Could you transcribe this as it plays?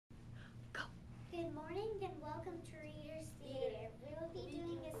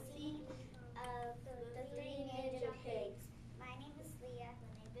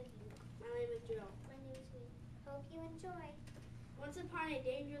Once upon a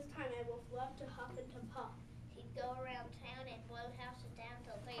dangerous time, a wolf loved to huff and to puff. He'd go around town and blow houses down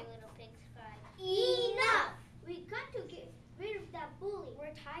till 3 little pigs cried, Enough! We got to get rid of that bully.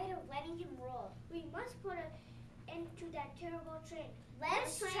 We're tired of letting him rule. We must put an end to that terrible trend.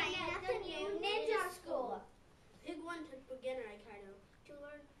 Let's train at the new ninja school. Pig 1 took beginner Aikido To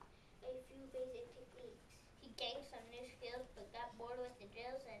learn a few basic techniques. He gained some new skills but got bored with the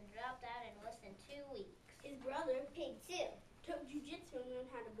drills and dropped out in less than 2 weeks. His brother Pig 2. took jujitsu and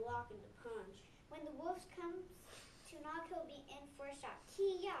learned how to block and to punch. When the wolf comes to knock, he'll be in for a shot.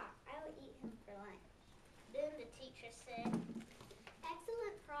 Kia! I will eat him for lunch. Then the teacher said,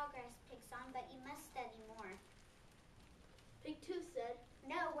 Excellent progress, Pigson, but you must study more. Pig 2 said,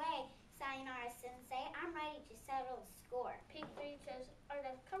 No way, Sayonara Sensei. I'm ready to settle the score. Pig 3 chose art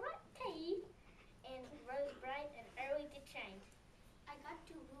of karate and rose bright and early to train. I got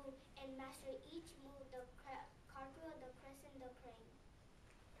to rule and master each move, the cartwheel, the crescent, the crane.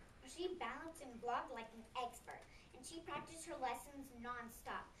 She balanced and blocked like an expert, and she practiced her lessons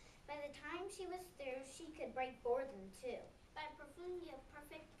non-stop. By the time she was through, she could break Borden too. By performing a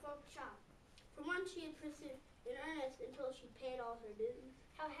perfect pork chop. For once she had pursued in earnest until she paid all her dues.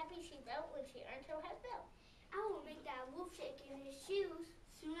 How happy she felt when she earned her white belt. I will make that wolf shake in his shoes.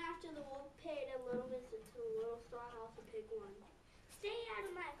 Soon after, the wolf paid a little visit to the little straw house of Pig 1. Stay out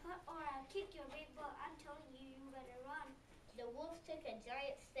of my cut or I'll kick your big butt. I'm telling you, you better run. The wolf took a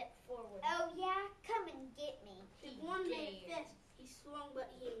giant step forward. Oh yeah? Come and get me. Pig 1 made a fist. He swung, but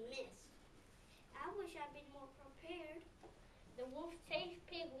he missed. I wish I'd been more prepared. The wolf chased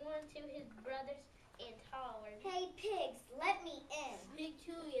Pig 1 to his brothers and hollered, Hey pigs, let me in. Pig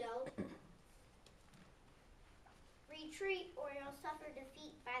 2 yelled, Retreat or you'll suffer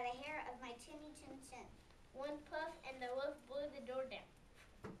defeat by the hair of my chinny chin chin. One puff and the wolf blew the door down.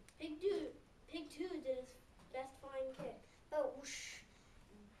 Pig 2 did his best flying kick. But whoosh,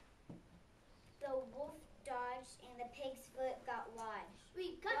 the wolf dodged and the pig's foot got lodged.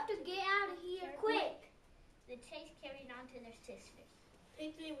 We got to get out of here quick. The chase carried on to their sisters.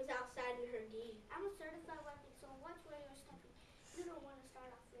 Pig 3 was outside in her gi. I'm a certified weapon, so watch where you're stepping. You don't want to start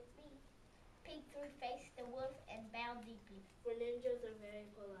off with me. Pig 3 faced the wolf and bowed deeply. For ninjas are very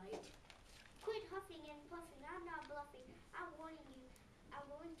polite. Quit huffing and puffing. I'm not bluffing. I'm warning you. I'm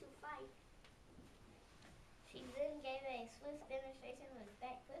going to fight. She then gave a swift demonstration with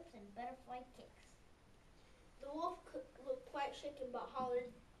backflips and butterfly kicks. The wolf looked quite shaken but hollered,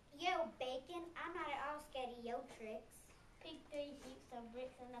 Yo, Bacon, I'm not at all scared of yo tricks. Pig 3 heaped some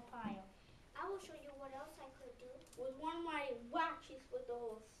bricks in a pile. I will show you what else I could do. With one mighty whack, she split the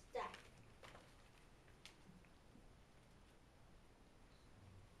whole stack.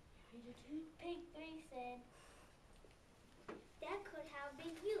 Pig 3 said, That could have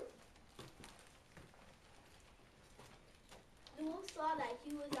been you. The wolf saw that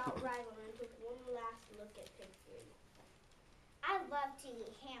he was outrivaled and took one last look at Pig 3. I'd love to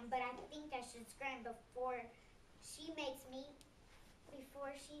eat ham, but I think I should scram before she makes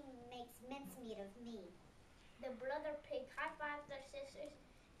mincemeat of me. The brother pig high-fived their sisters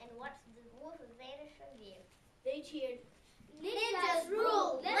and watched the wolf vanish from view. They cheered, Ninjas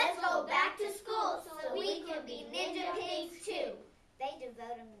rule! Let's go back to school so we can be ninja pigs too. They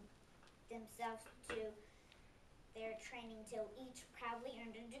devoted themselves to their training till each proudly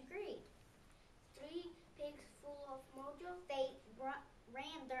earned a degree. 3 pigs full of mojo, They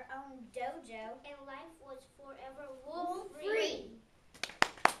ran their own dojo. and life was forever Wolf wolf-free. free.